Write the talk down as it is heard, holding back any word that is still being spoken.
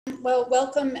Well,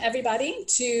 welcome everybody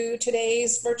to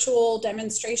today's virtual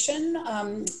demonstration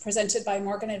presented by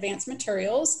Morgan Advanced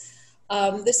Materials.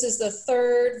 This is the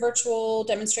third virtual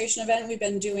demonstration event we've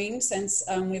been doing since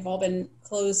we've all been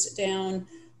closed down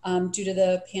due to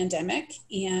the pandemic,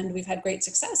 and we've had great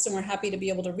success, and we're happy to be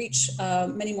able to reach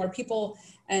many more people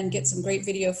and get some great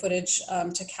video footage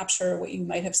to capture what you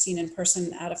might have seen in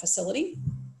person at a facility.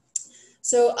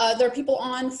 So there are people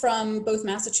on from both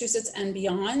Massachusetts and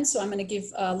beyond. So I'm going to give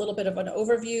a little bit of an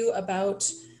overview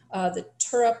about the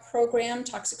TURI program,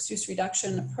 Toxic Use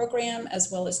Reduction Program,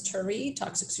 as well as TURI,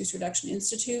 Toxic Use Reduction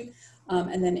Institute,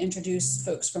 and then introduce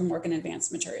folks from Morgan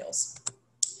Advanced Materials.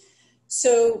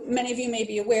 So many of you may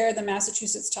be aware the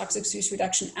Massachusetts Toxic Use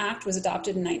Reduction Act was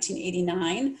adopted in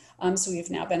 1989. So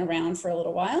we've now been around for a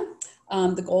little while.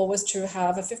 The goal was to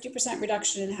have a 50%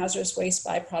 reduction in hazardous waste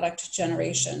byproduct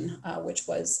generation, which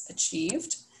was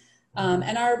achieved.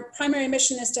 And our primary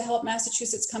mission is to help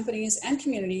Massachusetts companies and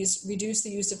communities reduce the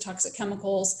use of toxic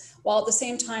chemicals while at the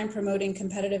same time promoting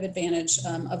competitive advantage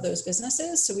of those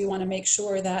businesses. So we want to make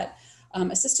sure that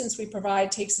assistance we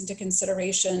provide takes into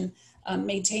consideration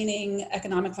maintaining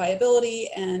economic viability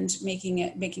and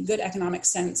making good economic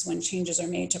sense when changes are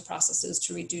made to processes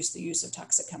to reduce the use of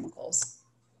toxic chemicals.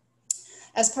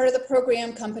 As part of the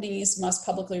program, companies must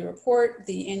publicly report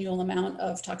the annual amount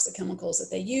of toxic chemicals that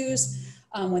they use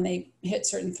when they hit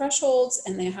certain thresholds,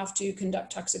 and they have to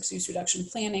conduct toxic use reduction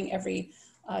planning every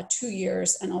 2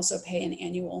 years and also pay an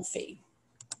annual fee.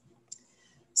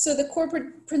 So the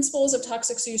corporate principles of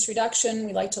toxic use reduction,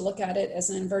 we like to look at it as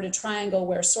an inverted triangle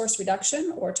where source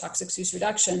reduction or toxic use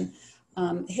reduction,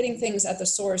 hitting things at the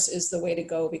source is the way to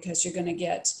go, because you're going to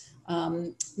get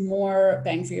more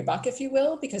bang for your buck, if you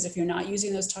will, because if you're not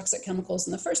using those toxic chemicals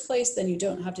in the first place, then you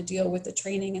don't have to deal with the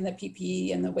training and the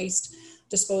PPE and the waste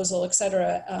disposal, et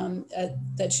cetera,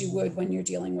 that you would when you're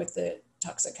dealing with the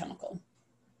toxic chemical.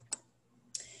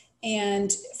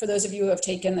 And for those of you who have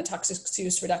taken the Toxic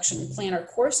Use Reduction Planner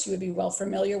course, you would be well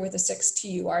familiar with the 6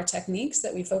 TUR techniques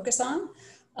that we focus on.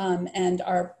 And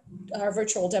our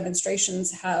virtual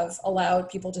demonstrations have allowed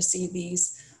people to see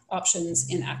these options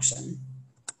in action.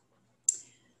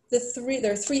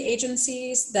 There are 3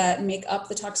 agencies that make up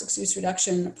the Toxic Use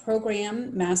Reduction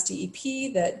Program: Mass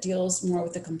DEP, that deals more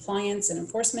with the compliance and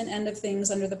enforcement end of things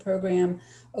under the program;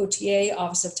 OTA,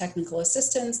 Office of Technical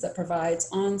Assistance, that provides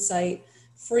on-site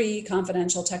free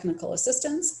confidential technical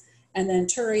assistance; and then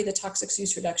TURI, the Toxic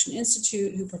Use Reduction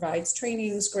Institute, who provides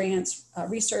trainings, grants,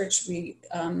 research. We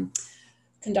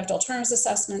conduct alternatives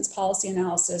assessments, policy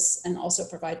analysis, and also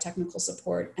provide technical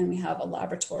support. And we have a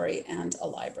laboratory and a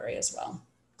library as well.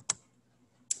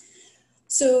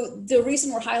 So the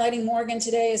reason we're highlighting Morgan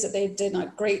today is that they did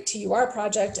a great TUR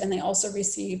project, and they also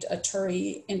received a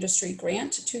TURI industry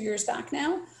grant 2 years back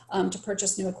now to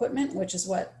purchase new equipment, which is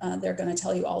what they're going to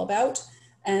tell you all about.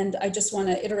 And I just want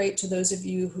to iterate to those of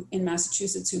you in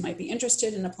Massachusetts who might be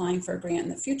interested in applying for a grant in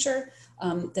the future,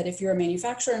 that if you're a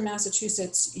manufacturer in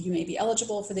Massachusetts, you may be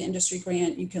eligible for the industry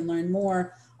grant. You can learn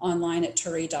more online at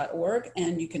turi.org,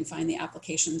 and you can find the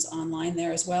applications online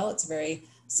there as well. It's a very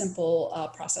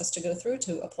simple process to go through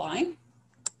to apply.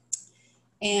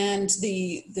 And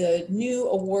the new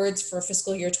awards for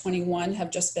fiscal year 21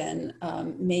 have just been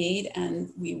made,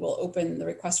 and we will open the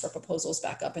request for proposals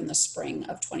back up in the spring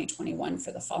of 2021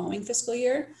 for the following fiscal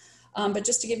year. But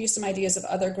just to give you some ideas of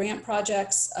other grant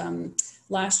projects,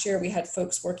 last year we had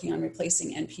folks working on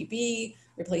replacing NPB,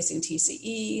 replacing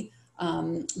TCE,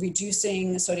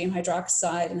 reducing sodium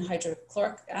hydroxide and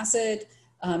hydrochloric acid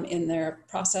in their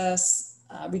process,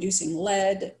 reducing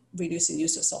lead, reducing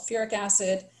use of sulfuric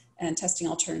acid, and testing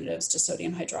alternatives to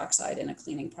sodium hydroxide in a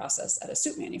cleaning process at a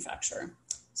soup manufacturer.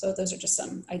 So those are just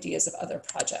some ideas of other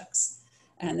projects.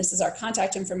 And this is our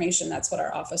contact information. That's what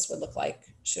our office would look like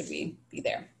should we be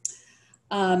there.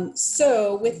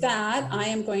 So with that, I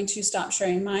am going to stop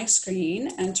sharing my screen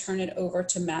and turn it over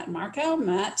to Matt Markow.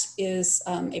 Matt is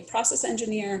a process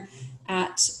engineer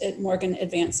at Morgan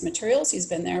Advanced Materials. He's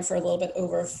been there for a little bit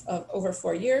over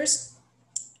 4 years.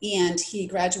 And he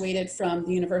graduated from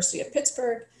the University of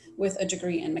Pittsburgh with a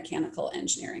degree in mechanical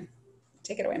engineering.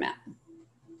 Take it away, Matt.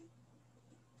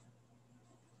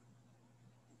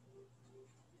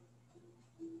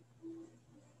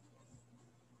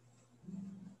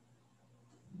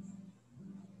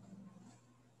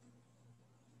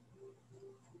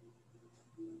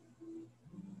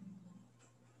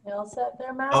 You all set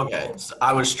there, Matt? Okay, so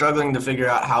I was struggling to figure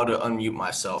out how to unmute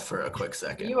myself for a quick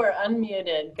second. You are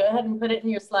unmuted. Go ahead and put it in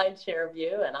your slide share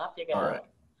view, and off you go. All right,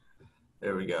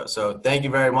 there we go. So thank you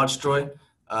very much, Joy.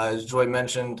 As Joy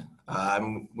mentioned,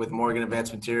 I'm with Morgan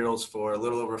Advanced Materials for a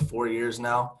little over 4 years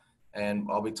now. and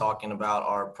I'll be talking about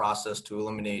our process to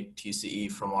eliminate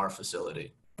TCE from our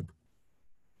facility.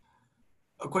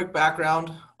 A quick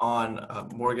background on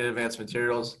Morgan Advanced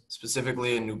Materials,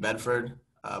 specifically in New Bedford.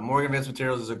 Morgan Advanced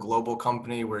Materials is a global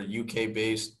company. We're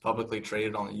UK-based, publicly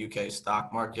traded on the UK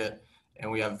stock market, and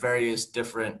we have various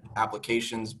different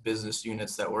applications, business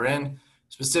units that we're in.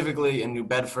 Specifically in New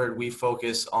Bedford, we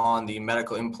focus on the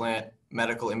medical implant,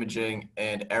 medical imaging,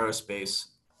 and aerospace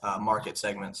market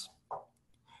segments.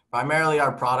 Primarily,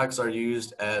 our products are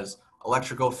used as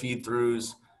electrical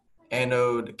feed-throughs,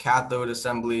 anode, cathode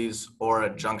assemblies, or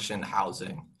a junction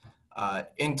housing.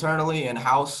 Internally,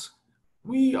 in-house,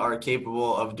 we are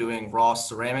capable of doing raw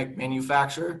ceramic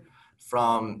manufacture,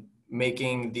 from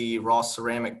making the raw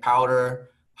ceramic powder,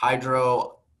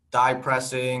 hydro die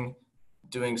pressing,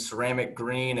 doing ceramic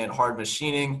green and hard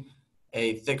machining,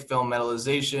 a thick film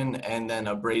metallization, and then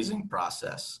a brazing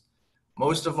process.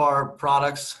 Most of our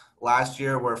products last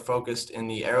year were focused in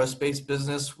the aerospace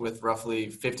business, with roughly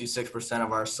 56%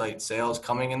 of our site sales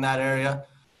coming in that area,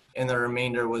 and the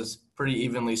remainder was pretty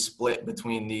evenly split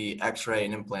between the X-ray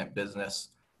and implant business.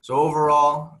 So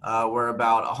overall, we're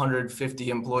about 150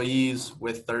 employees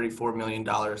with $34 million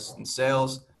in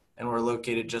sales, and we're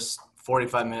located just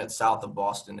 45 minutes south of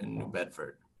Boston in New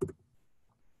Bedford.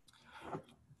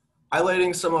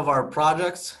 Highlighting some of our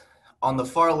projects, on the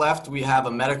far left, we have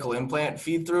a medical implant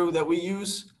feed-through that we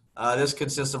use. This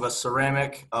consists of a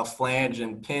ceramic, a flange,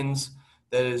 and pins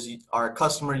that our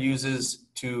customer uses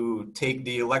to take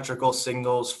the electrical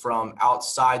signals from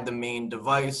outside the main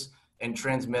device and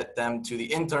transmit them to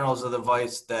the internals of the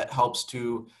device that helps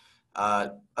to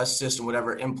assist in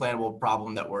whatever implantable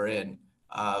problem that we're in.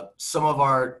 Some of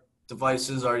our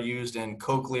devices are used in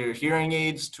cochlear hearing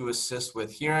aids to assist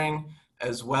with hearing,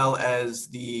 as well as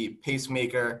the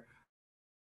pacemaker.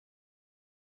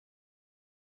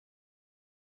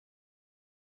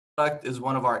 Product is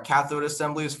one of our cathode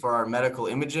assemblies for our medical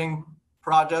imaging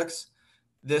projects.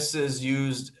 This is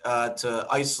used to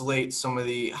isolate some of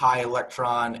the high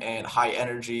electron and high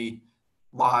energy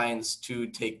lines to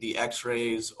take the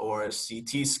x-rays or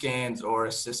CT scans or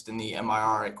assist in the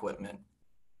MIR equipment.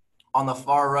 On the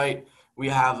far right, we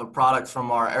have a product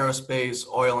from our aerospace,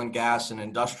 oil and gas, and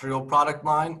industrial product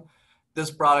line.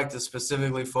 This product is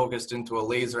specifically focused into a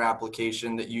laser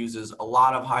application that uses a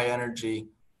lot of high energy,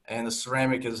 and the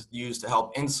ceramic is used to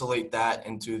help insulate that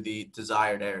into the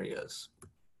desired areas.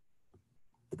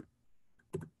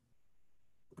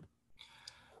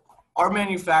 Our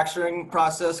manufacturing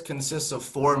process consists of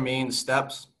 4 main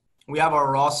steps. We have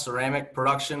our raw ceramic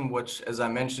production, which, as I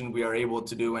mentioned, we are able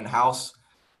to do in-house.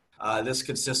 This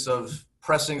consists of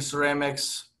pressing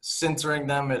ceramics, sintering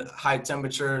them at high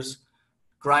temperatures,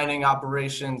 grinding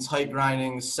operations, height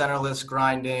grinding, centerless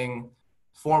grinding,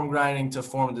 form grinding to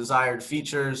form desired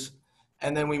features,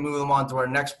 and then we move them on to our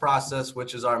next process,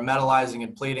 which is our metallizing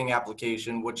and plating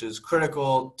application, which is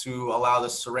critical to allow the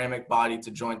ceramic body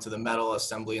to join to the metal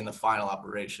assembly in the final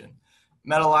operation.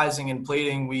 Metallizing and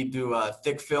plating, we do a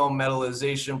thick film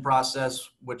metallization process,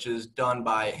 which is done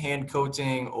by hand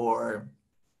coating, or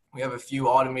we have a few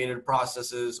automated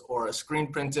processes, or a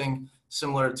screen printing,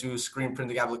 similar to screen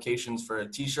printing applications for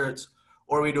t-shirts,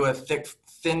 or we do a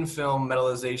thin film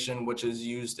metallization, which is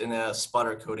used in a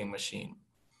sputter coating machine.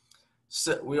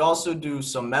 So we also do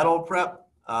some metal prep.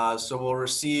 So we'll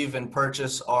receive and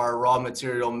purchase our raw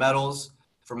material metals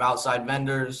from outside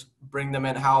vendors, bring them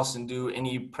in-house and do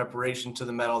any preparation to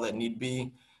the metal that need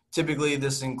be. Typically,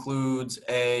 this includes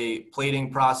a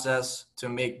plating process to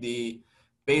make the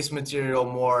base material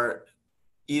more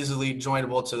easily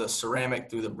joinable to the ceramic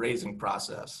through the brazing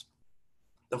process.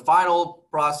 The final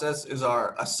process is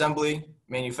our assembly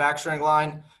manufacturing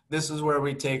line. This is where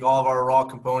we take all of our raw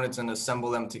components and assemble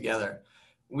them together.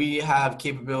 We have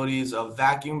capabilities of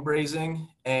vacuum brazing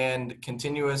and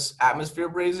continuous atmosphere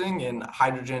brazing in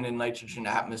hydrogen and nitrogen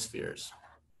atmospheres.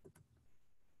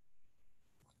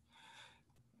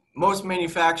 Most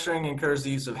manufacturing incurs the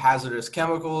use of hazardous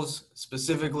chemicals.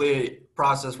 Specifically, a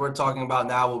process we're talking about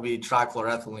now will be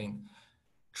trichloroethylene.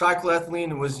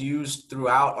 Trichloroethylene was used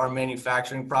throughout our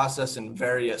manufacturing process in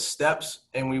various steps,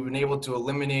 and we've been able to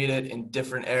eliminate it in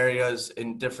different areas,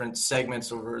 in different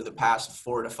segments over the past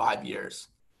 4 to 5 years.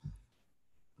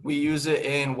 We use it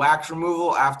in wax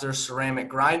removal after ceramic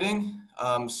grinding.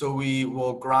 So we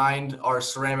will grind our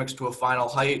ceramics to a final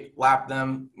height, lap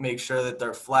them, make sure that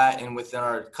they're flat and within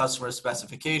our customer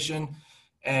specification.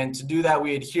 And to do that,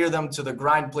 we adhere them to the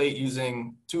grind plate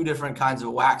using 2 different kinds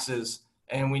of waxes.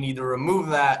 And we need to remove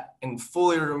that and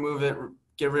fully remove it,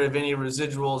 get rid of any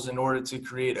residuals in order to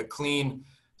create a clean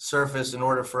surface in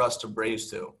order for us to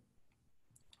braze to.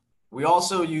 We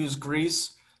also use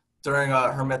grease during a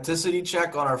hermeticity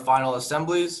check on our final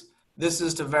assemblies. This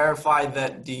is to verify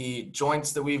that the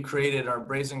joints that we've created in our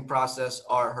brazing process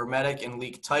are hermetic and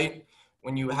leak tight.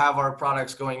 When you have our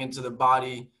products going into the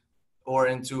body or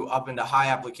into high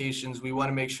applications, we want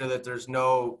to make sure that there's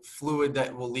no fluid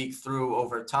that will leak through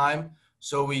over time.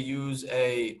 So we use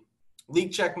a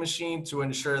leak check machine to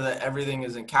ensure that everything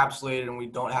is encapsulated and we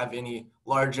don't have any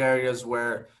large areas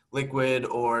where liquid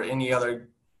or any other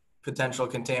potential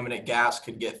contaminant gas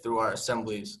could get through our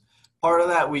assemblies. Part of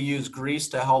that, we use grease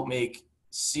to help make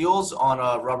seals on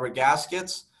rubber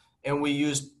gaskets, and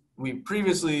we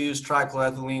previously used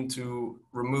trichloroethylene to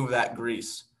remove that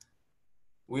grease.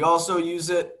 We also use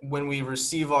it when we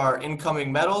receive our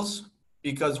incoming metals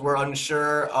because we're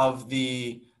unsure of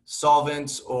the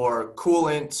solvents or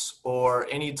coolants or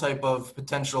any type of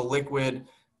potential liquid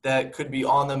that could be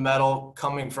on the metal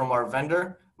coming from our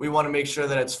vendor. We want to make sure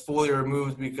that it's fully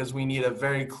removed because we need a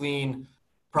very clean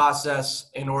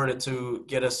process in order to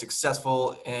get a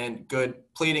successful and good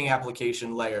plating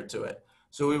application layer to it.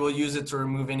 So we will use it to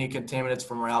remove any contaminants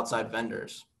from our outside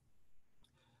vendors.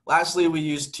 Lastly, we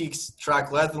use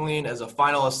trichloroethylene as a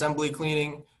final assembly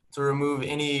cleaning to remove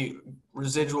any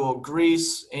residual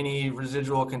grease, any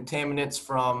residual contaminants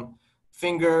from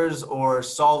fingers or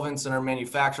solvents in our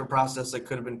manufacture process that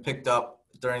could have been picked up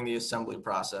during the assembly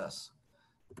process.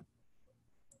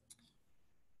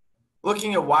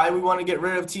 Looking at why we want to get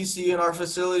rid of TCE in our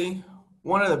facility,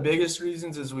 one of the biggest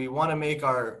reasons is we want to make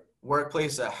our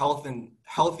workplace a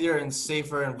healthier and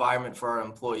safer environment for our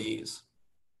employees.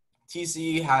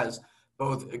 TCE has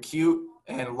both acute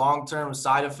and long-term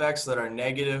side effects that are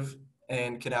negative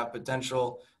and can have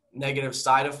potential negative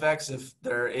side effects if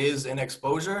there is an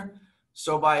exposure.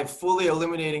 So by fully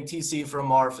eliminating TCE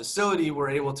from our facility,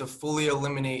 we're able to fully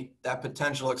eliminate that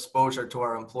potential exposure to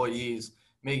our employees,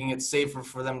 making it safer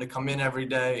for them to come in every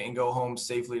day and go home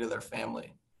safely to their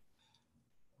family.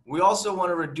 We also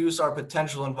want to reduce our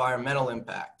potential environmental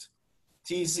impact.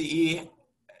 TCE,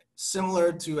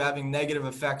 similar to having negative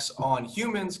effects on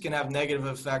humans, can have negative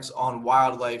effects on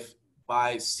wildlife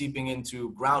by seeping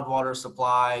into groundwater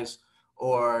supplies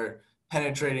or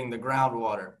penetrating the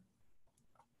groundwater.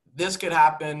 This could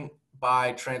happen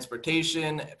by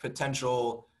transportation,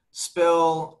 potential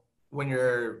spill. When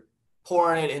you're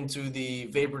pouring it into the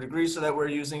vapor degreaser that we're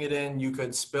using it in, you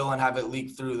could spill and have it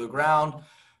leak through the ground.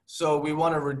 So we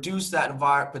want to reduce that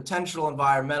potential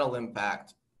environmental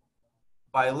impact.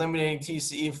 By eliminating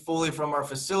TCE fully from our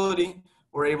facility,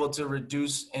 we're able to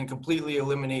reduce and completely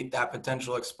eliminate that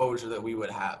potential exposure that we would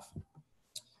have.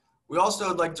 We also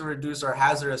would like to reduce our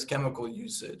hazardous chemical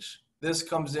usage. This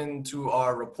comes into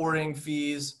our reporting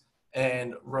fees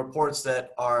and reports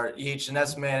that our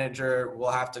EH&S manager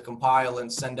will have to compile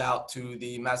and send out to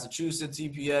the Massachusetts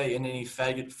EPA and any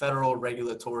federal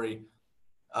regulatory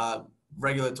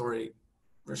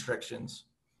restrictions.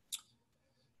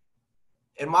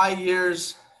 In my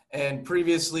years and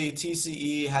previously,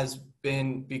 TCE has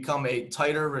become a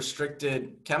tighter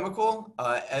restricted chemical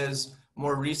as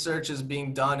more research is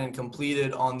being done and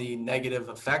completed on the negative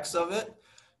effects of it.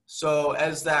 So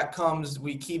as that comes,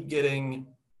 we keep getting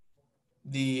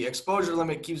the exposure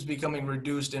limit keeps becoming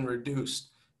reduced and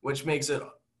reduced, which makes it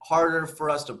harder for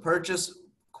us to purchase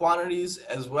quantities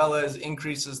as well as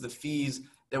increases the fees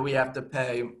that we have to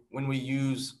pay when we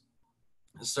use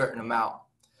a certain amount.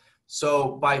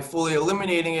 So by fully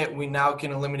eliminating it, we now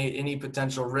can eliminate any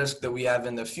potential risk that we have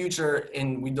in the future,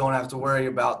 and we don't have to worry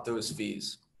about those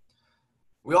fees.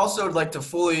 We also would like to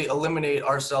fully eliminate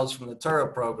ourselves from the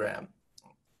TURI program.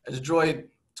 As Joy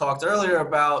talked earlier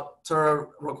about, TURI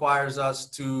requires us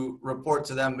to report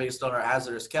to them based on our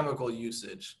hazardous chemical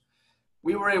usage.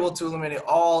 We were able to eliminate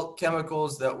all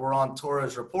chemicals that were on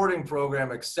TURI's reporting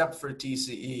program except for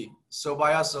TCE. So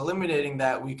by us eliminating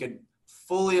that, we could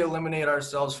fully eliminate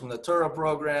ourselves from the TURI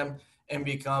program and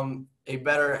become a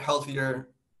better, healthier,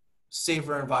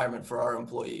 safer environment for our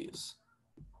employees.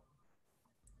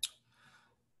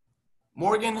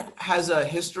 Morgan has a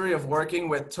history of working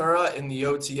with TURI in the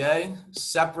OTA,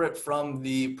 separate from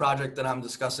the project that I'm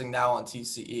discussing now on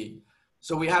TCE.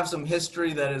 So we have some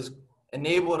history that has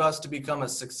enabled us to become a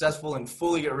successful and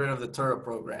fully get rid of the TURI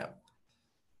program.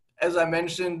 As I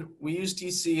mentioned, we use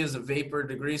TCE as a vapor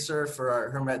degreaser for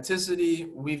our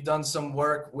hermeticity. We've done some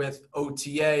work with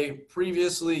OTA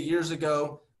previously, years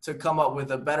ago, to come up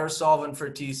with a better solvent for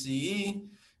TCE.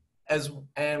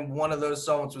 And one of those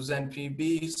solvents was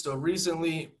NPB. So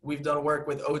recently, we've done work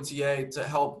with OTA to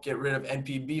help get rid of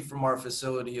NPB from our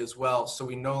facility as well. So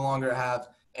we no longer have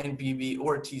NPB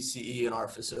or TCE in our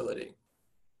facility.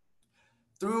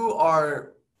 Through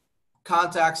our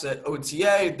contacts at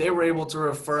OTA, they were able to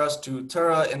refer us to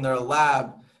TURI in their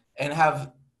lab,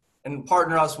 and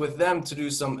partner us with them to do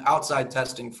some outside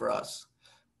testing for us.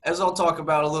 As I'll talk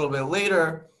about a little bit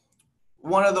later,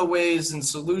 one of the ways and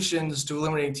solutions to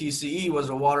eliminating TCE was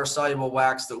a water-soluble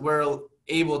wax that we're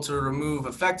able to remove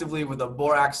effectively with a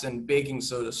borax and baking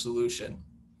soda solution.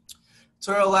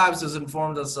 TURI Labs has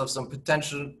informed us of some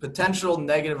potential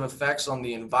negative effects on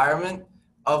the environment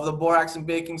of the borax and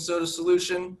baking soda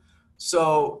solution.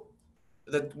 So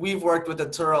that we've worked with the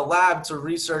TURI lab to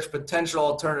research potential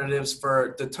alternatives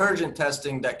for detergent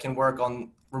testing that can work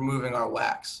on removing our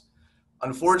wax.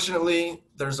 Unfortunately,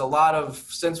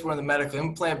 since we're in the medical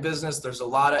implant business, there's a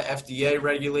lot of FDA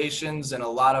regulations and a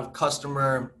lot of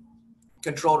customer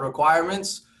controlled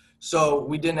requirements. So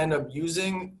we didn't end up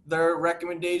using their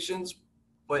recommendations,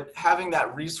 but having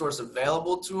that resource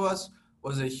available to us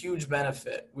was a huge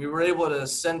benefit. We were able to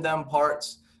send them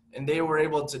parts and they were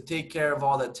able to take care of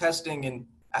all the testing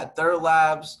at their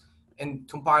labs and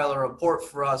compile a report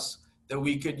for us that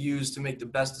we could use to make the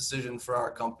best decision for our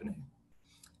company.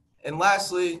 And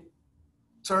lastly,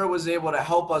 TURI was able to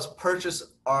help us purchase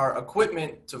our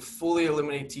equipment to fully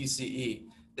eliminate TCE.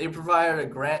 They provided a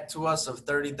grant to us of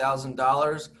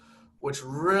 $30,000, which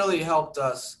really helped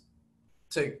us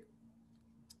to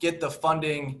get the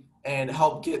funding and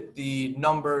help get the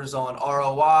numbers on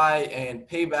ROI and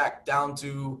payback down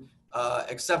to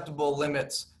acceptable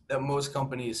limits that most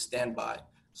companies stand by.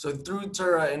 So through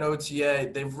TURI and OTA,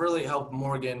 they've really helped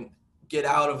Morgan get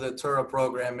out of the TURI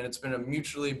program, and it's been a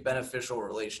mutually beneficial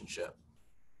relationship.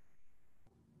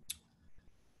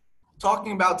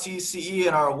 Talking about TCE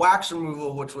and our wax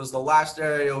removal, which was the last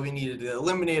area we needed to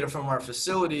eliminate it from our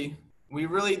facility, we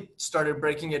really started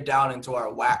breaking it down into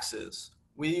our waxes.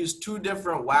 We used two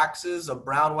different waxes, a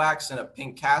brown wax and a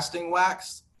pink casting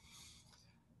wax,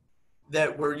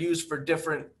 that were used for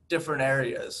different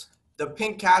areas. The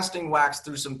pink casting wax,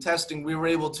 through some testing, we were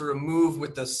able to remove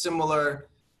with a similar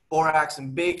borax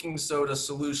and baking soda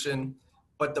solution,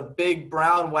 but the big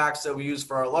brown wax that we use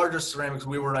for our larger ceramics,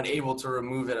 we were unable to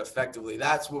remove it effectively.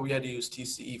 That's what we had to use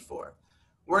TCE for.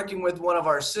 Working with one of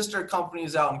our sister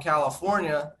companies out in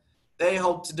California, they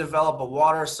helped to develop a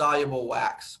water-soluble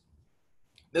wax.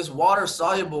 This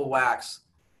water-soluble wax,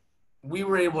 we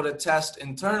were able to test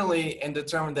internally and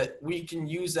determine that we can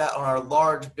use that on our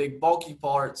large, big, bulky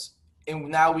parts. And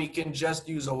now we can just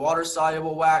use a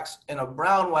water-soluble wax and a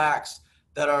brown wax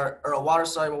or a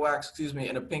water-soluble wax,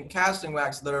 and a pink casting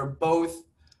wax that are both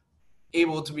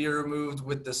able to be removed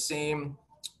with the same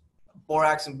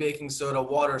borax and baking soda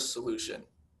water solution.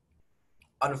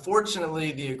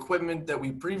 Unfortunately, the equipment that we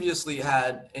previously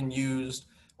had and used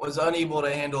was unable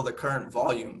to handle the current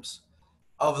volumes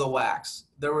of the wax.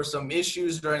 There were some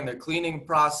issues during the cleaning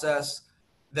process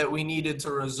that we needed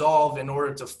to resolve in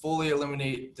order to fully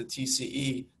eliminate the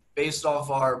TCE based off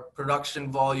our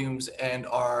production volumes and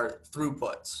our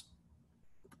throughputs.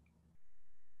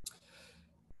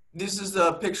 This is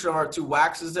the picture of our two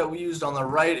waxes that we used. On the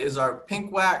right is our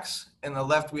pink wax, and the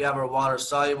left we have our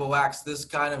water-soluble wax. This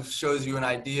kind of shows you an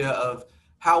idea of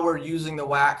how we're using the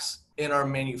wax in our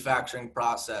manufacturing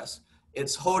process.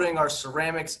 It's holding our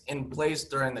ceramics in place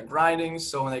during the grinding,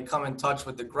 so when they come in touch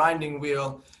with the grinding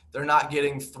wheel, they're not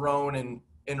getting thrown and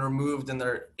removed, and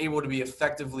they're able to be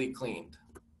effectively cleaned.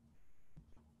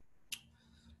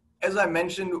 As I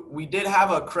mentioned, we did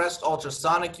have a Crest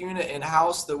ultrasonic unit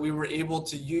in-house that we were able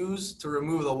to use to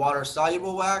remove the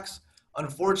water-soluble wax.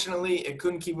 Unfortunately, it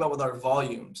couldn't keep up with our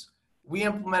volumes. We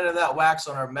implemented that wax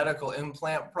on our medical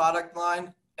implant product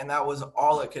line, and that was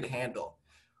all it could handle.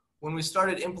 When we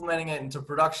started implementing it into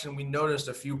production, we noticed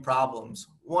a few problems.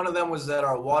 One of them was that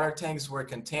our water tanks were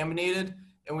contaminated,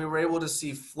 and we were able to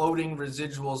see floating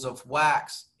residuals of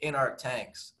wax in our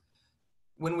tanks.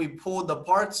 When we pulled the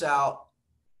parts out,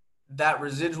 that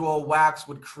residual wax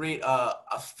would create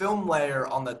a film layer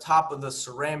on the top of the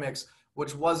ceramics,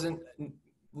 which wasn't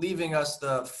leaving us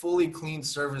the fully clean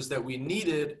surface that we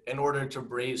needed in order to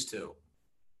braze to.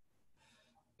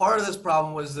 Part of this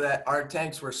problem was that our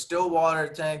tanks were still water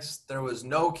tanks. There was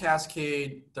no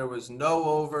cascade. There was no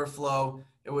overflow.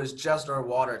 It was just our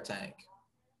water tank.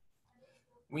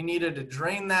 We needed to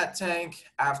drain that tank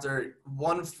after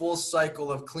one full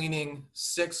cycle of cleaning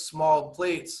 6 small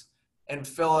plates and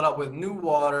fill it up with new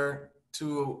water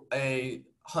to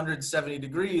 170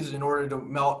 degrees in order to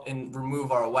melt and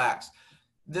remove our wax.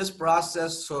 This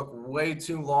process took way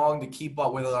too long to keep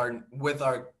up with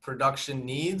our production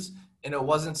needs, and it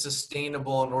wasn't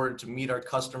sustainable in order to meet our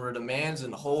customer demands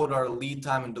and hold our lead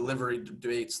time and delivery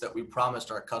dates that we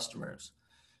promised our customers.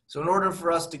 So in order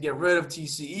for us to get rid of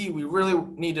TCE, we really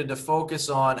needed to focus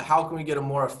on how can we get a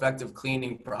more effective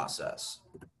cleaning process.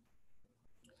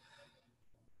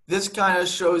 This kind of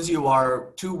shows you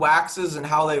our two waxes and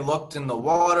how they looked in the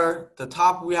water. The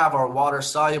top, we have our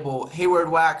water-soluble Hayward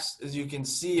wax. As you can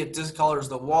see, it discolors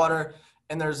the water,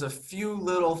 and there's a few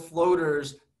little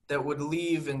floaters that would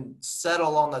leave and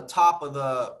settle on the top of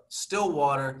the still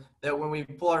water that when we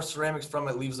pull our ceramics from,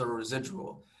 it leaves a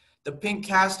residual. The pink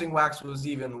casting wax was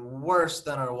even worse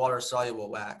than our water-soluble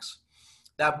wax.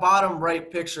 That bottom right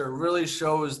picture really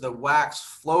shows the wax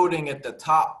floating at the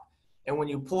top. And when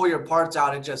you pull your parts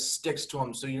out, it just sticks to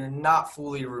them, so you're not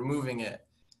fully removing it.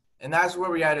 And that's where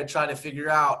we had to try to figure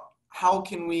out, how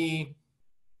can we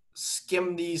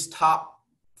skim these top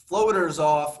floaters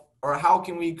off, or how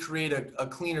can we create a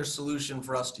cleaner solution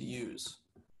for us to use?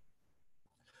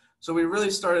 So we really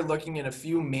started looking at a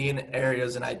few main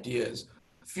areas and ideas.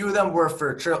 A few of them were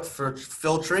for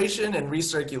filtration and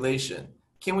recirculation.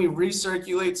 Can we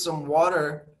recirculate some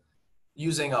water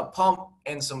using a pump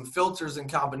and some filters in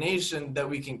combination that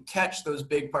we can catch those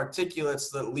big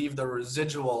particulates that leave the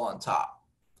residual on top?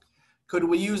 Could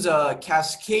we use a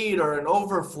cascade or an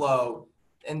overflow,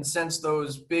 and since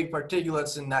those big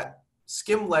particulates in that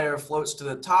skim layer floats to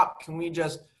the top, can we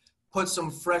just put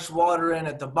some fresh water in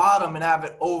at the bottom and have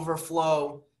it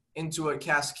overflow into a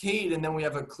cascade, and then we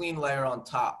have a clean layer on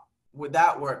top? Would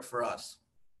that work for us?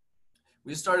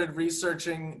 We started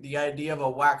researching the idea of a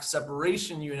wax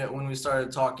separation unit when we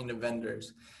started talking to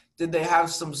vendors. Did they have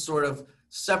some sort of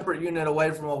separate unit away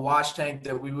from a wash tank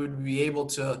that we would be able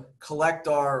to collect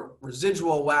our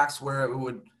residual wax where it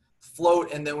would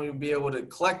float, and then we would be able to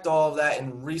collect all of that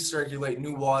and recirculate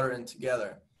new water in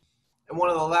together? And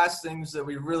one of the last things that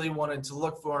we really wanted to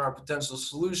look for in our potential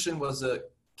solution was the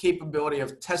capability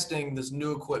of testing this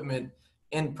new equipment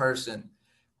in person.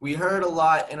 We heard a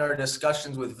lot in our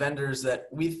discussions with vendors that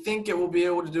we think it will be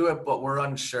able to do it, but we're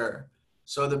unsure.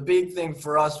 So the big thing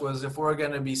for us was, if we're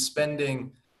going to be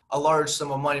spending a large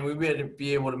sum of money, we would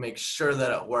be able to make sure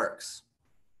that it works.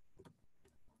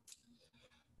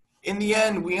 In the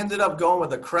end, we ended up going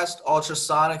with the Crest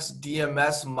Ultrasonics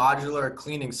DMS modular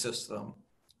cleaning system.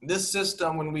 This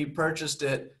system, when we purchased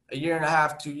it a year and a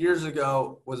half, 2 years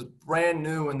ago, was brand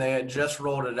new and they had just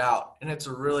rolled it out, and it's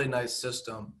a really nice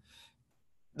system.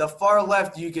 The far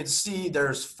left, you can see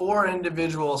there's 4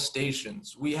 individual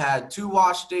stations. We had 2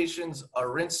 wash stations, a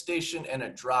rinse station, and a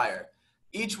dryer.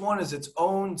 Each one is its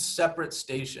own separate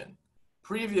station.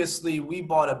 Previously, we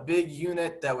bought a big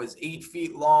unit that was 8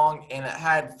 feet long and it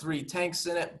had 3 tanks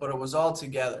in it, but it was all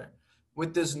together.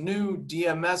 With this new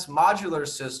DMS modular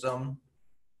system,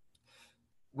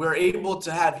 we're able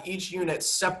to have each unit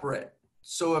separate.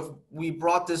 So if we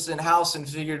brought this in-house and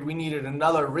figured we needed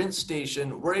another rinse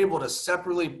station, we're able to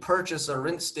separately purchase a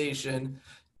rinse station,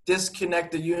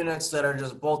 disconnect the units that are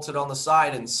just bolted on the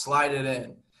side, and slide it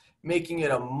in, making it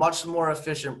a much more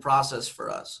efficient process for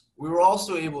us. We were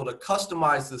also able to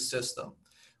customize the system.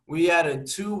 We added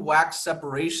 2 wax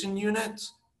separation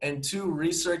units and 2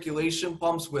 recirculation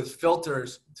pumps with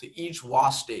filters to each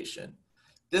wash station.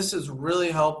 This has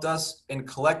really helped us in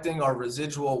collecting our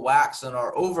residual wax and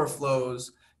our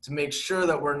overflows to make sure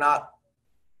that we're not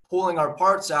pulling our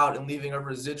parts out and leaving a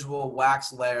residual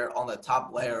wax layer on the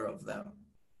top layer of them.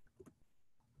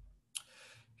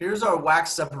 Here's our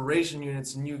wax separation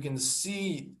units, and you can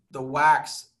see the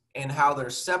wax and how they're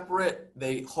separate.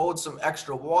 They hold some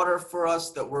extra water for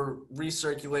us that we're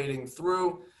recirculating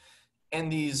through,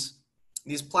 and these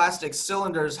plastic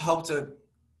cylinders help to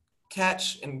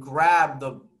catch and grab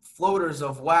the floaters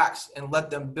of wax and let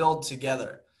them build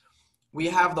together. We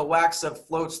have the wax that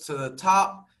floats to the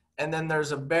top, and then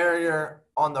there's a barrier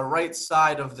on the right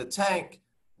side of the tank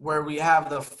where we have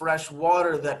the fresh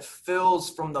water that fills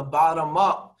from the bottom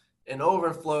up and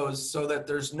overflows, so that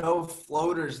there's no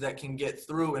floaters that can get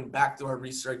through and back to our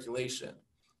recirculation.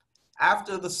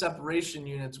 After the separation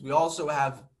units, we also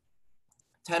have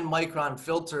 10 micron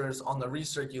filters on the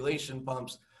recirculation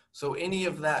pumps, so any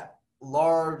of that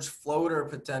large floater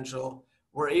potential,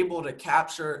 we're able to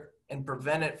capture and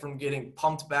prevent it from getting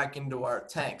pumped back into our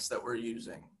tanks that we're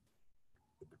using.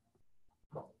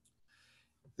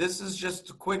 This is just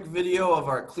a quick video of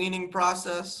our cleaning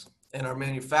process and our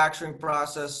manufacturing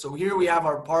process. So here we have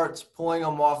our parts, pulling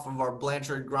them off of our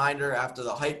Blanchard grinder after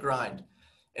the height grind.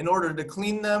 In order to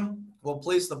clean them, we'll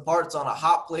place the parts on a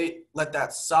hot plate, let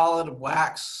that solid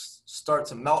wax start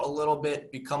to melt a little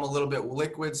bit, become a little bit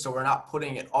liquid, so we're not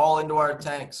putting it all into our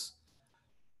tanks.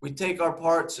 We take our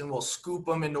parts and we'll scoop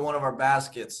them into one of our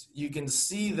baskets. You can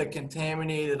see the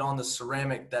contaminated on the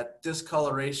ceramic, that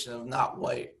discoloration of not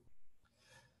white.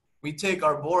 We take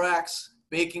our borax,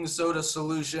 baking soda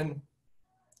solution,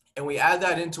 and we add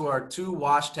that into our 2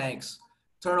 wash tanks.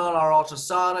 Turn on our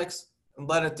ultrasonics and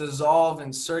let it dissolve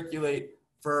and circulate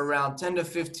for around 10 to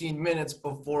 15 minutes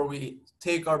before we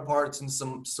take our parts and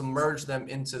submerge them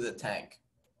into the tank.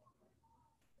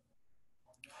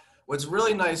 What's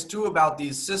really nice too about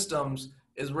these systems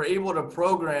is we're able to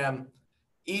program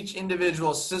each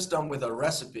individual system with a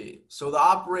recipe. So the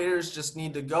operators just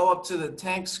need to go up to the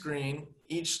tank screen.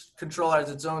 Each controller has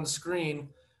its own screen,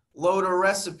 load a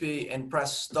recipe and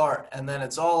press start, and then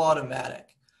it's all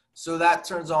automatic. So that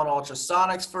turns on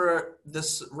ultrasonics for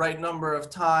this right number of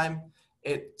time.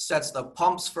 It sets the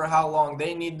pumps for how long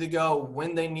they need to go,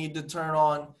 when they need to turn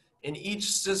on, and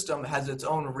each system has its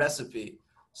own recipe.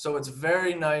 So it's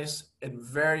very nice and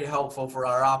very helpful for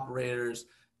our operators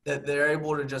that they're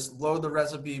able to just load the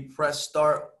recipe, press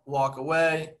start, walk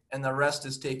away, and the rest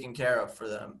is taken care of for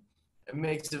them. It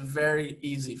makes it very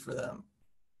easy for them.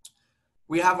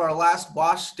 We have our last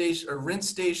wash station or rinse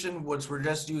station, which we're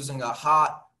just using a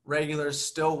hot, regular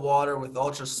still water with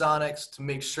ultrasonics to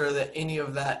make sure that any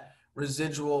of that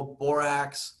residual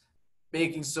borax,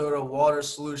 baking soda, water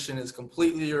solution is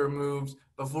completely removed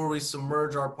before we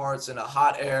submerge our parts in a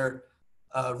hot air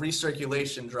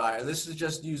recirculation dryer. This is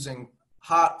just using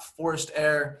hot forced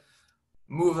air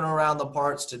moving around the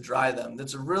parts to dry them.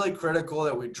 It's really critical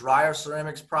that we dry our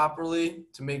ceramics properly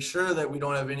to make sure that we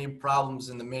don't have any problems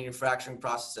in the manufacturing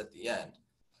process at the end.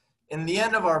 In the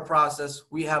end of our process,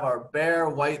 we have our bare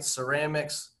white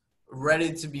ceramics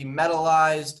ready to be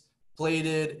metallized,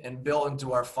 plated, and built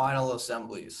into our final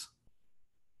assemblies.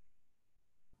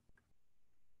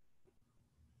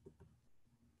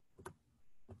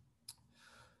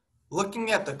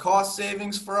 Looking at the cost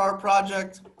savings for our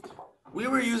project, we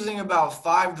were using about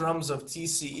 5 drums of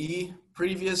TCE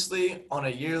previously on a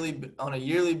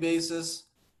yearly basis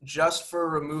just for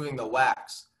removing the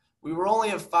wax. We were only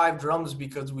at 5 drums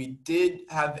because we did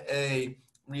have a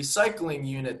recycling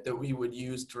unit that we would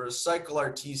use to recycle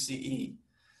our TCE.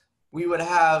 We would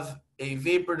have a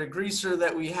vapor degreaser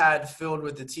that we had filled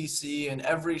with the TCE, and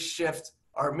every shift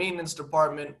our maintenance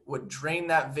department would drain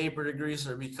that vapor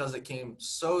degreaser because it came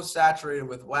so saturated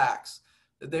with wax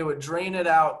that they would drain it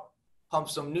out, pump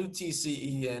some new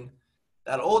TCE in.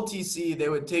 That old TCE they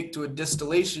would take to a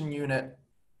distillation unit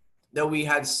that we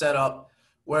had set up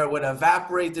where it would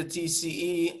evaporate the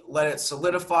TCE, let it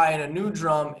solidify in a new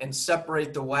drum, and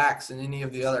separate the wax and any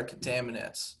of the other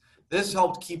contaminants. This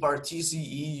helped keep our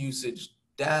TCE usage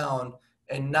down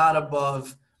and not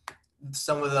above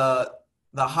some of the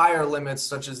higher limits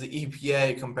such as the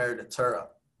EPA compared to TURI.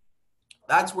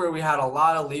 That's where we had a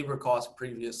lot of labor costs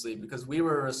previously because we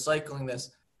were recycling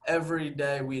this every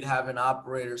day. We'd have an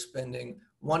operator spending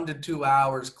 1 to 2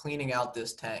 hours cleaning out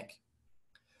this tank.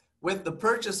 With the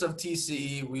purchase of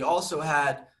TCE, we also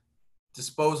had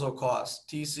disposal costs.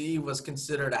 TCE was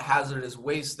considered a hazardous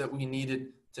waste that we needed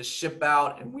to ship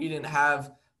out, and we didn't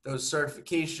have those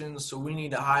certifications, so we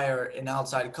need to hire an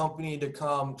outside company to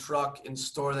come, truck, and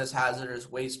store this hazardous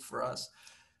waste for us.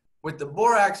 With the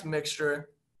borax mixture,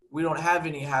 we don't have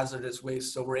any hazardous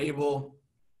waste, so we're able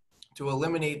to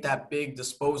eliminate that big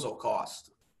disposal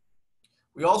cost.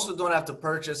 We also don't have to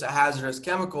purchase a hazardous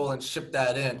chemical and ship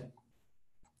that in.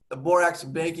 The borax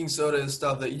and baking soda is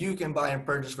stuff that you can buy and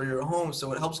purchase for your home,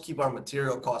 so it helps keep our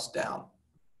material costs down.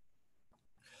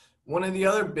 One of the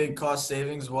other big cost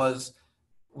savings was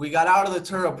we got out of the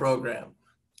TURI program.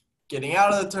 Getting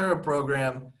out of the TURI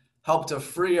program helped to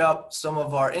free up some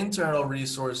of our internal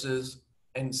resources.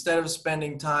 Instead of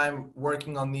spending time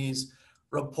working on these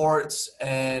reports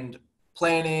and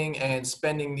planning and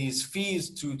spending these fees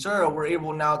to TURI, we're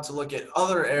able now to look at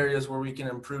other areas where we can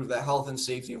improve the health and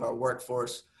safety of our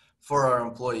workforce for our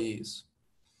employees.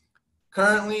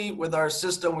 Currently, with our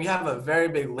system, we have a very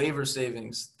big labor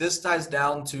savings. This ties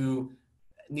down to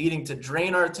needing to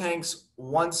drain our tanks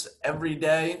once every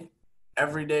day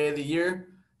of the year,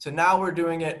 to now we're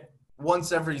doing it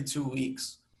once every 2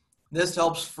 weeks. This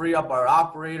helps free up our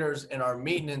operators and our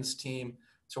maintenance team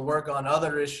to work on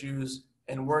other issues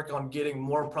and work on getting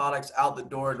more products out the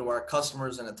door to our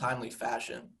customers in a timely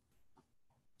fashion.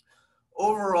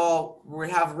 Overall, we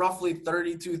have roughly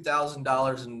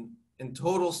 $32,000 in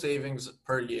total savings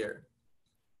per year.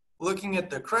 Looking at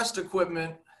the Crest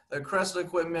equipment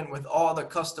with all the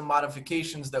custom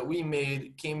modifications that we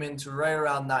made came into right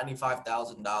around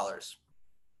 $95,000.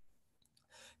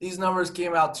 These numbers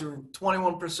came out to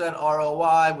 21%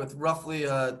 ROI with roughly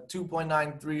a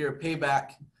 2.93-year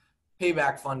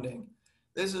payback funding.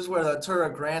 This is where the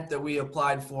TURI grant that we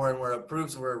applied for and were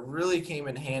approved for really came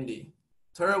in handy.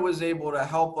 TURI was able to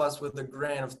help us with a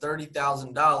grant of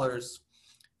 $30,000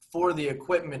 for the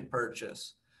equipment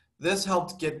purchase. This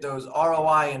helped get those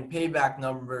ROI and payback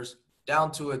numbers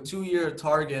down to a 2-year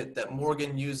target that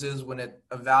Morgan uses when it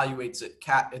evaluates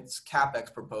its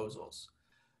CapEx proposals.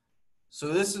 So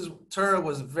TURI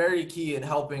was very key in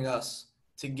helping us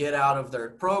to get out of their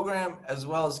program as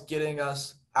well as getting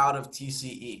us out of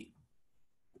TCE.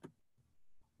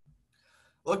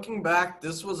 Looking back,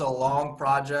 this was a long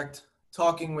project.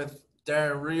 Talking with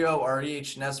Darren Rio, our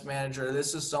EH&S manager,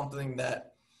 this is something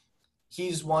that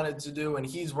he's wanted to do and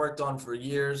he's worked on for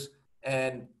years,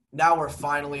 and now we're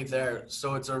finally there.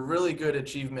 So it's a really good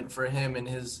achievement for him and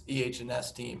his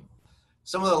EH&S team.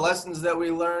 Some of the lessons that we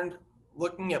learned,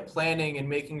 looking at planning and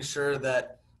making sure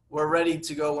that we're ready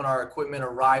to go when our equipment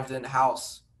arrived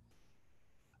in-house,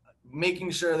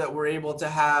 making sure that we're able to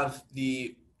have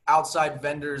the outside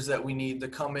vendors that we need to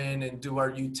come in and do our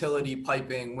utility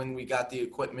piping when we got the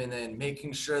equipment in,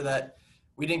 making sure that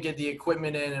we didn't get the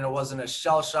equipment in and it wasn't a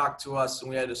shell shock to us and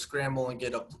we had to scramble and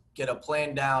get a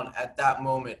plan down at that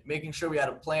moment, making sure we had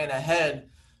a plan ahead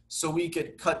so we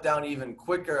could cut down even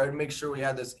quicker and make sure we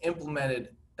had this implemented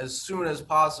as soon as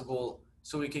possible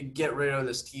so we could get rid of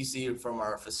this TC from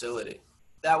our facility.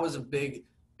 That was a big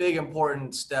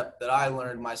important step that I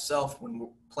learned myself when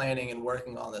planning and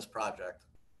working on this project.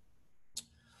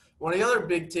 One of the other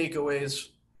big takeaways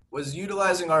was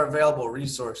utilizing our available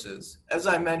resources. As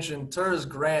I mentioned, TURI's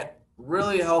grant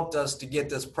really helped us to get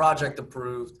this project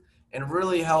approved and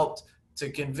really helped to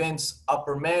convince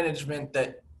upper management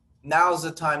that now's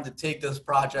the time to take this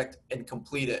project and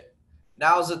complete it.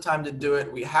 Now's the time to do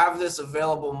it. We have this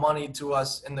available money to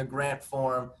us in the grant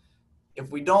form.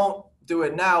 If we don't do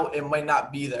it now, it might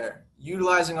not be there.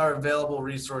 Utilizing our available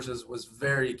resources was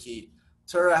very key.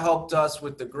 TURI helped us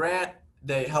with the grant.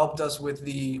 They helped us with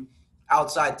the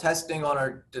outside testing on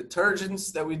our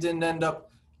detergents that we didn't end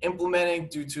up implementing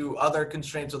due to other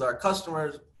constraints with our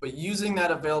customers. But using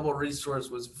that available resource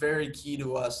was very key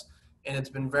to us, and it's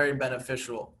been very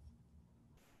beneficial.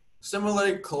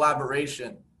 Similarly,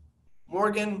 collaboration.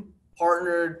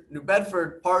 New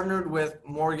Bedford partnered with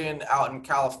Morgan out in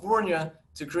California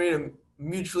to create a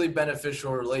mutually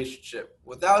beneficial relationship.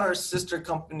 Without our sister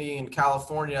company in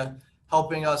California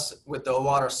helping us with the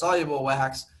water-soluble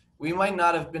wax, we might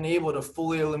not have been able to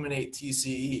fully eliminate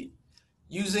TCE.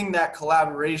 Using that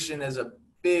collaboration as a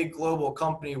big global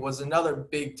company was another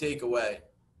big takeaway.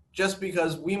 Just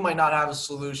because we might not have a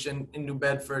solution in New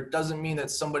Bedford doesn't mean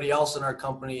that somebody else in our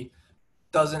company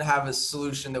doesn't have a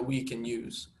solution that we can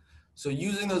use. So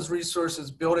using those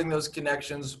resources, building those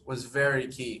connections was very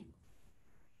key.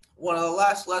 One of the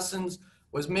last lessons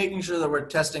was making sure that we're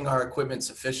testing our equipment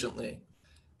sufficiently.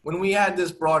 When we had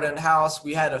this brought in-house,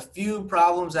 we had a few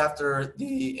problems after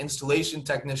the installation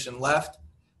technician left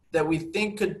that we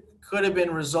think could have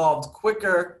been resolved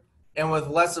quicker and with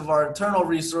less of our internal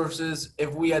resources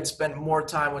if we had spent more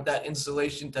time with that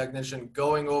installation technician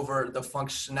going over the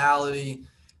functionality,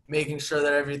 making sure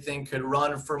that everything could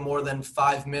run for more than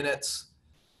 5 minutes.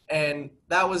 And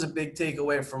that was a big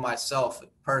takeaway for myself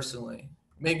personally,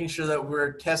 making sure that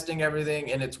we're testing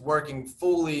everything and it's working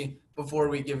fully before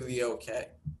we give the okay.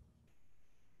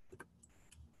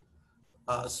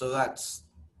 So that's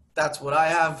what I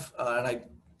have, and I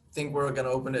think we're going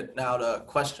to open it now to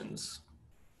questions.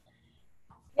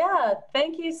 Yeah,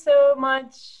 thank you so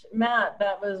much, Matt.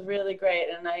 That was really great,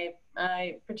 and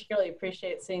I particularly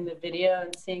appreciate seeing the video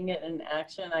and seeing it in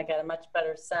action. I got a much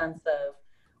better sense of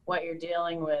what you're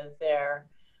dealing with there.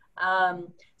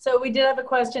 So we did have a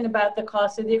question about the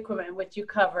cost of the equipment, which you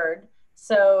covered.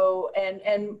 So,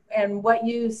 and what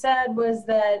you said was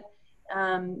that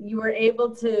you were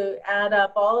able to add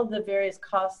up all of the various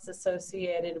costs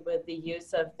associated with the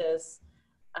use of this,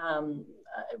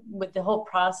 with the whole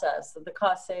process of the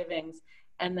cost savings,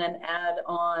 and then add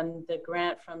on the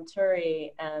grant from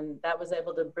TURI, and that was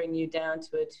able to bring you down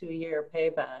to a 2-year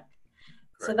payback.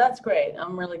 Correct. So that's great.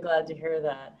 I'm really glad to hear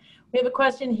that. We have a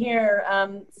question here.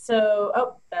 That's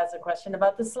a question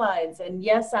about the slides. And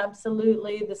yes,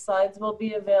 absolutely, the slides will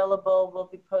be available. We'll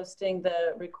be posting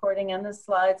the recording and the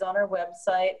slides on our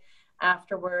website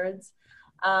afterwards.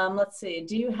 Let's see,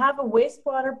 do you have a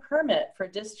wastewater permit for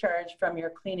discharge from your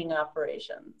cleaning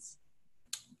operations?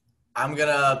 I'm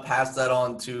gonna pass that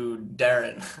on to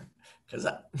Darren because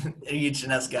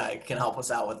EH&S guy can help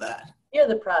us out with that. You're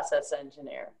the process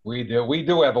engineer. We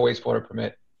do have a wastewater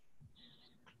permit.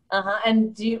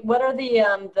 And what are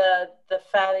the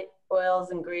fatty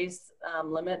oils and grease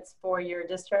limits for your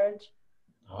discharge?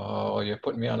 Oh, you're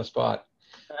putting me on the spot.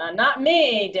 Not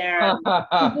me, Darren.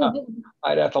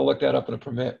 I'd have to look that up in a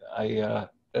permit.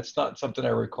 That's not something I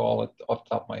recall off the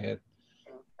top of my head.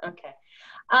 Okay.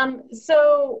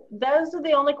 So those are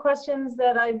the only questions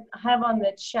that I have on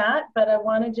the chat, but I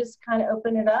want to just kind of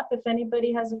open it up. If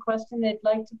anybody has a question they'd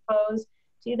like to pose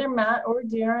to either Matt or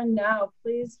Darren now,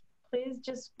 please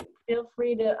just feel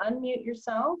free to unmute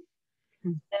yourself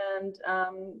and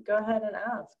go ahead and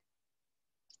ask.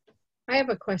 I have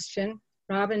a question.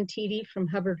 Robin Teedy from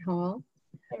Hubbard Hall.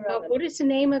 Hey, Robin. What is the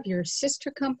name of your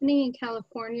sister company in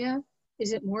California?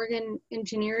 Is it Morgan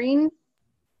Engineering?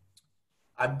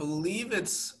 I believe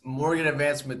it's Morgan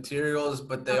Advanced Materials,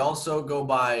 but they also go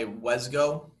by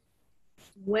Wesgo.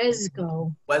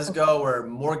 Wesgo. Or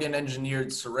Morgan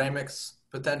Engineered Ceramics,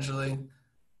 potentially.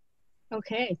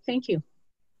 Okay, thank you.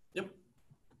 Yep.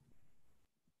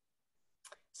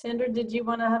 Sandra, did you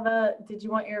want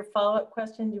your follow-up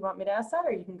question? Do you want me to ask that,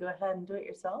 or you can go ahead and do it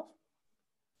yourself?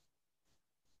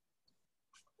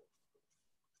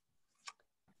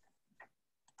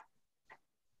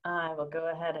 I will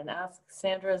go ahead and ask.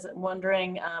 Sandra's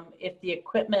wondering if the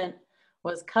equipment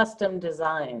was custom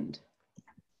designed.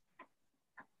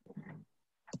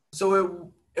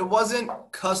 So it wasn't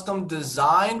custom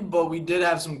designed, but we did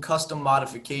have some custom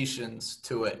modifications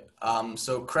to it.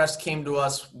 So Crest came to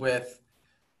us with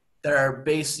their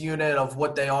base unit of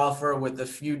what they offer with a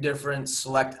few different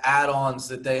select add-ons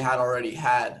that they had already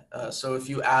had. So a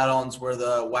few add-ons were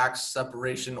the wax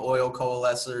separation oil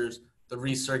coalescers, the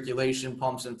recirculation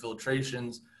pumps and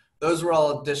filtrations. Those were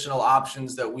all additional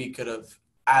options that we could have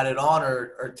added on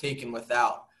or taken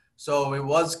without. So it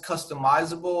was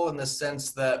customizable in the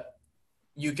sense that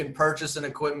you can purchase an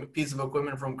piece of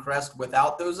equipment from Crest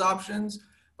without those options,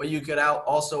 but you could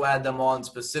also add them on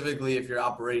specifically if your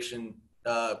operation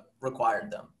required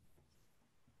them.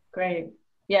 Great.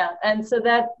 Yeah, and so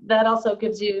that also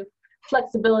gives you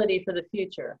flexibility for the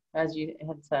future, as you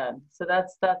had said. So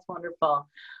that's wonderful.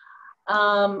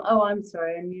 Oh, I'm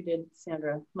sorry, I muted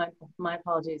Sandra. My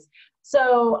apologies.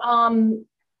 So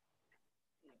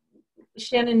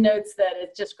Shannon notes that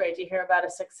it's just great to hear about a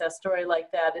success story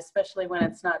like that, especially when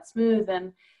it's not smooth.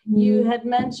 And you had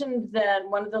mentioned that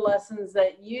one of the lessons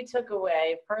that you took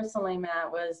away personally, Matt,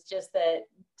 was just that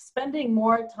spending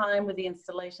more time with the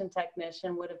installation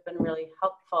technician would have been really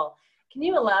helpful. Can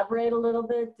you elaborate a little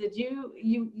bit? Did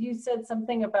you said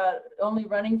something about only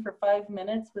running for 5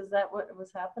 minutes? Was that what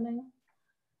was happening?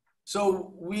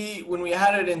 So when we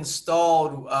had it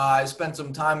installed, I spent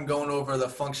some time going over the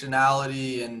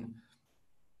functionality and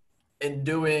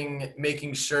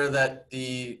making sure that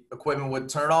the equipment would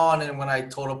turn on, and when I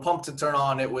told a pump to turn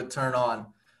on, it would turn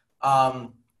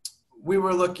on. We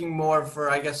were looking more for,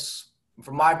 I guess,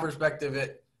 from my perspective,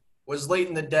 it was late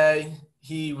in the day.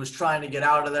 He was trying to get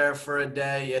out of there for a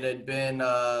day. It had been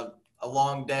a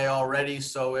long day already,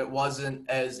 so it wasn't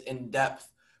as in-depth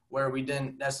where we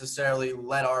didn't necessarily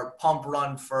let our pump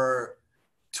run for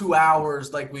 2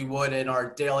 hours like we would in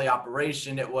our daily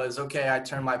operation. It was, okay, I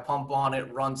turn my pump on,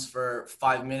 it runs for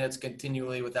 5 minutes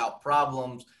continually without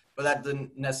problems, but that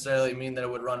didn't necessarily mean that it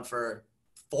would run for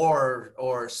 4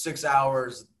 or 6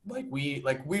 hours like we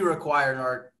require in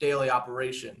our daily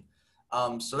operation.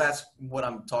 So that's what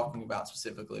I'm talking about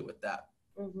specifically with that.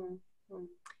 Mm-hmm.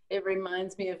 It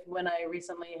reminds me of when I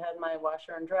recently had my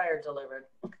washer and dryer delivered.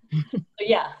 So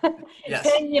yeah, Yes.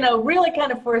 And, really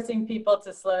kind of forcing people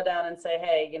to slow down and say,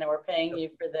 hey, we're paying you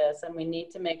for this, and we need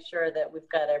to make sure that we've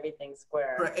got everything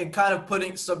square. And kind of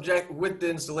putting with the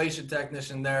installation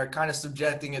technician there, kind of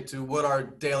subjecting it to what our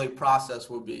daily process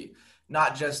will be,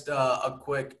 not just a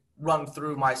quick run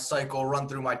through my cycle, run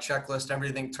through my checklist,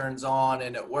 everything turns on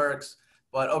and it works.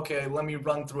 But okay, let me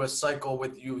run through a cycle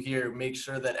with you here, make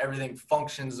sure that everything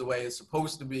functions the way it's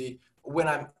supposed to be when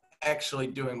I'm actually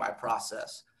doing my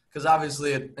process. Because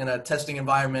obviously in a testing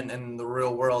environment and in the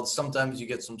real world, sometimes you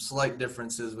get some slight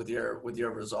differences with your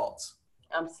results.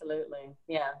 Absolutely.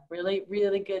 Yeah, really,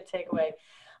 really good takeaway.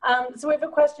 So we have a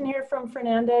question here from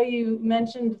Fernando. You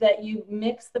mentioned that you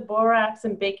mix the borax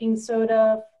and baking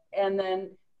soda and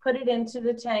then put it into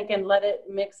the tank and let it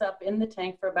mix up in the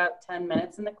tank for about 10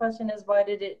 minutes. And the question is, why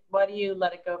do you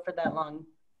let it go for that long?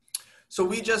 So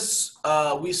we just,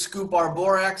 we scoop our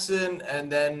borax in,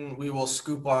 and then we will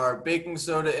scoop our baking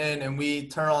soda in, and we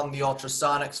turn on the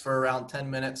ultrasonics for around 10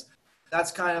 minutes.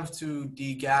 That's kind of to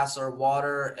degas our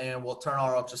water, and we'll turn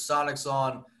our ultrasonics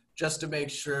on just to make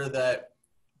sure that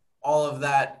all of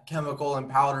that chemical and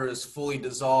powder is fully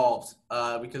dissolved,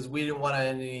 because we didn't want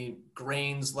any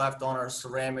grains left on our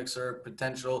ceramics or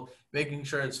potential, making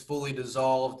sure it's fully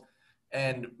dissolved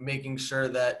and making sure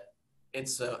that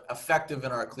it's effective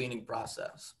in our cleaning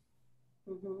process.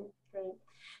 Mm-hmm. Great.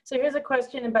 So here's a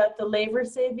question about the labor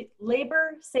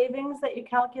savings that you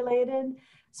calculated.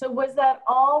 So was that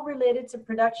all related to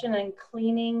production and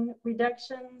cleaning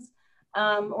reductions?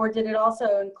 Or did it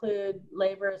also include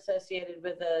labor associated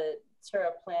with the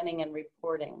TURI planning and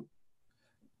reporting?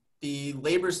 The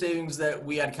labor savings that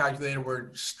we had calculated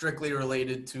were strictly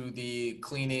related to the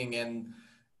cleaning and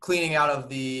cleaning out of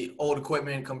the old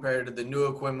equipment compared to the new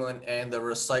equipment and the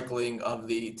recycling of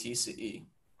the TCE.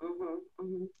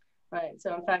 Right.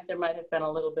 So in fact, there might have been a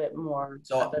little bit more.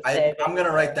 So I'm going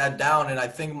to write that down, and I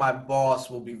think my boss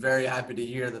will be very happy to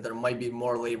hear that there might be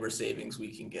more labor savings we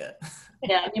can get.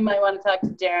 Yeah, and you might want to talk to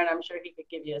Darren. I'm sure he could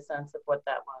give you a sense of what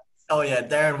that was. Oh yeah,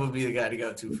 Darren will be the guy to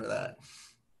go to for that.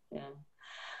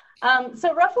 Yeah.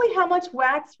 So roughly how much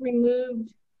wax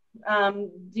removed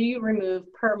do you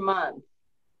remove per month?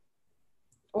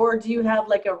 Or do you have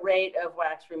like a rate of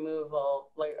wax removal,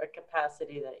 like a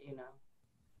capacity that you know?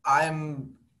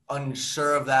 I'm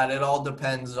unsure of that. It all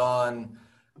depends on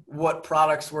what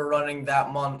products we're running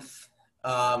that month,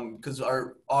 because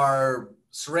our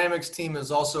ceramics team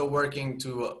is also working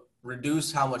to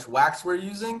reduce how much wax we're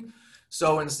using.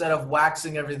 So instead of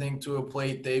waxing everything to a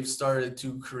plate, they've started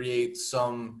to create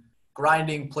some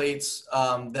grinding plates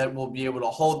that will be able to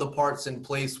hold the parts in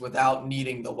place without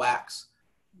needing the wax.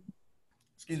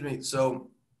 Excuse me. So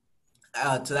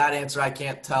to that answer, I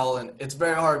can't tell. And it's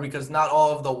very hard because not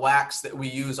all of the wax that we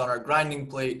use on our grinding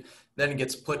plate then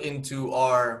gets put into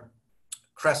our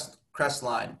crest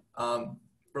line.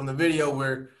 From the video,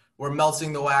 we're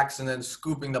melting the wax and then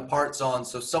scooping the parts on.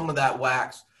 So some of that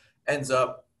wax ends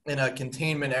up in a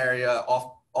containment area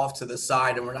off to the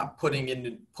side, and we're not putting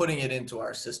it into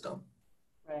our system.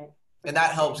 Right. And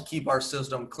that helps keep our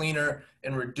system cleaner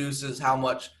and reduces how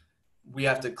much we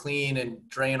have to clean and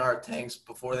drain our tanks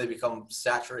before they become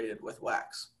saturated with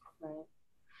wax. Right.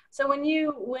 So when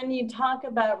you talk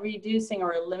about reducing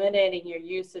or eliminating your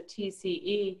use of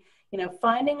TCE, you know,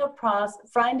 finding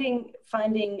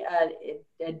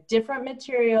a different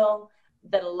material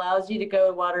that allows you to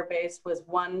go water-based was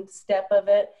one step of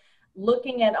it.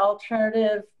 Looking at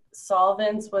alternative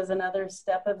solvents was another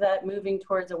step of that, moving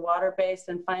towards a water-based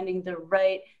and finding the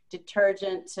right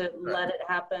detergent to let it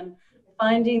happen.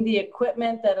 Finding the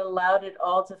equipment that allowed it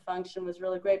all to function was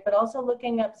really great, but also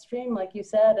looking upstream, like you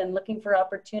said, and looking for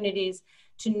opportunities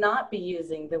to not be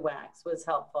using the wax was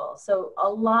helpful. So a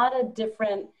lot of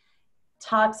different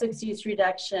toxics use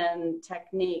reduction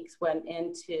techniques went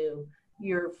into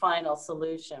your final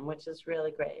solution, which is really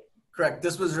great. Correct.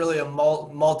 This was really a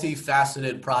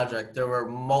multifaceted project. There were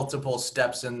multiple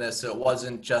steps in this. It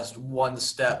wasn't just one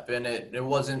step in it. It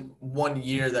wasn't 1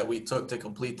 year that we took to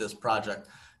complete this project.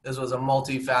 This was a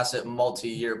multifaceted,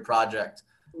 multi-year project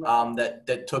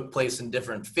that took place in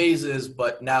different phases,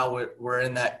 but now we're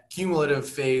in that cumulative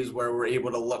phase where we're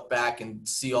able to look back and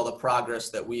see all the progress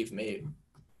that we've made.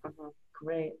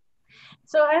 Great.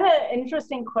 So I have an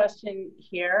interesting question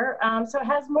here. So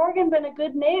has Morgan been a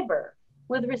good neighbor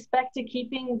with respect to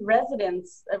keeping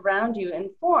residents around you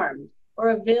informed or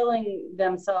availing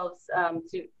themselves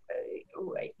to,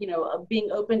 you know,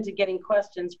 being open to getting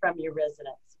questions from your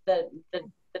residents, the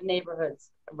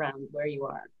neighborhoods around where you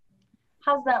are?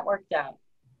 How's that worked out?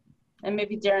 And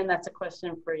maybe Darren, that's a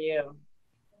question for you.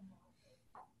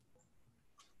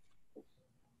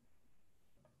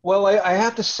 Well, I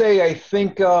have to say, I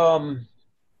think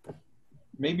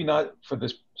maybe not for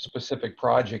this specific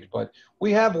project, but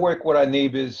we have worked with our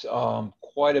neighbors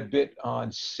quite a bit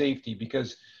on safety,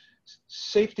 because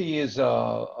safety is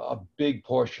a big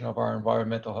portion of our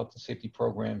environmental health and safety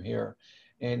program here.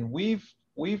 And we've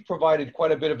provided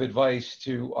quite a bit of advice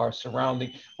to our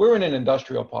surrounding. We're in an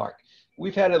industrial park.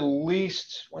 We've had at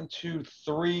least 1, 2,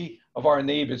 3 of our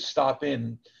neighbors stop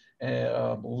in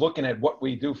looking at what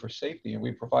we do for safety, and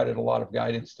we provided a lot of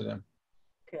guidance to them.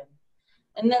 Good.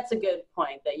 And that's a good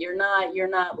point, that you're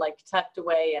not like tucked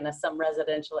away in some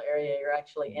residential area. You're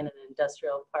actually in an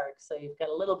industrial park, so you've got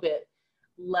a little bit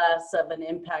less of an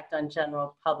impact on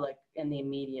general public in the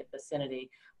immediate vicinity.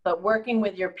 But working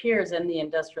with your peers in the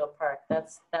industrial park,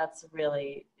 that's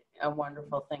really a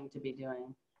wonderful thing to be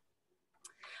doing.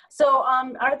 So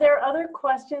are there other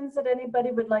questions that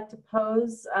anybody would like to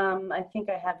pose? I think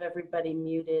I have everybody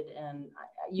muted, and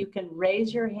you can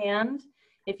raise your hand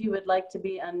if you would like to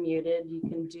be unmuted. You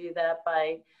can do that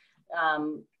by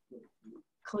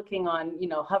clicking on, you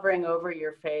know, hovering over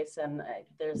your face, and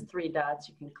there's 3 dots.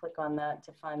 You can click on that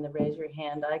to find the raise your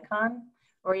hand icon,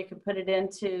 or you can put it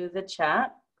into the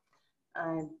chat.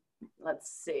 Let's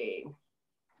see.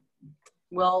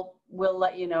 We'll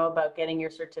let you know about getting your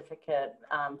certificate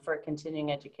for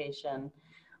continuing education.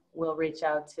 We'll reach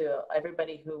out to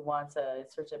everybody who wants a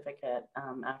certificate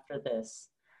after this.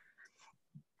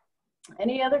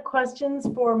 Any other questions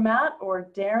for Matt or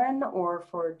Darren or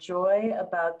for Joy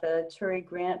about the TURI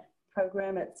grant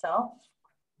program itself?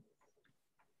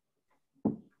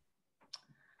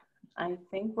 I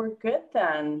think we're good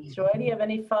then. Joy, do you have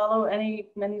any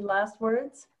last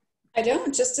words? I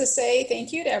don't, just to say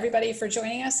thank you to everybody for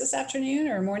joining us this afternoon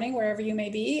or morning, wherever you may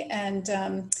be. And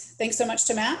thanks so much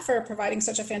to Matt for providing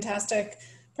such a fantastic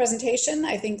presentation.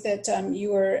 I think that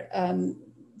you were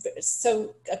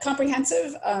so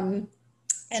comprehensive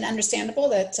and understandable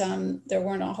that there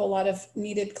weren't a whole lot of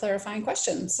needed clarifying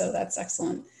questions. So that's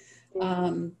excellent.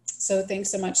 So thanks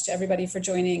so much to everybody for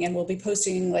joining, and we'll be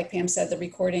posting, like Pam said, the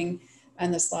recording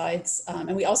and the slides.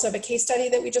 And we also have a case study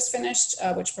that we just finished,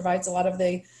 which provides a lot of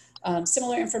the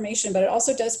similar information, but it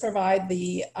also does provide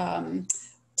the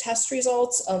test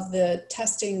results of the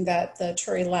testing that the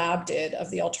TURI lab did of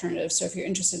the alternatives. So if you're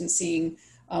interested in seeing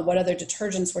what other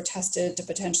detergents were tested to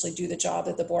potentially do the job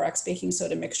that the borax baking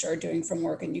soda mixture are doing from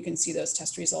work, and you can see those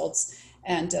test results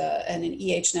and an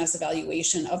EHS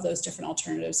evaluation of those different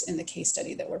alternatives in the case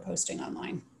study that we're posting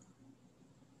online.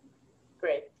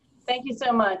 Great. Thank you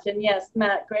so much. And yes,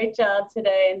 Matt, great job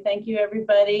today. And thank you,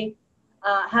 everybody.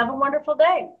 Have a wonderful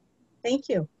day. Thank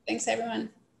you. Thanks, everyone.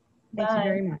 Thank you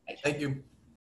very much. Thank you.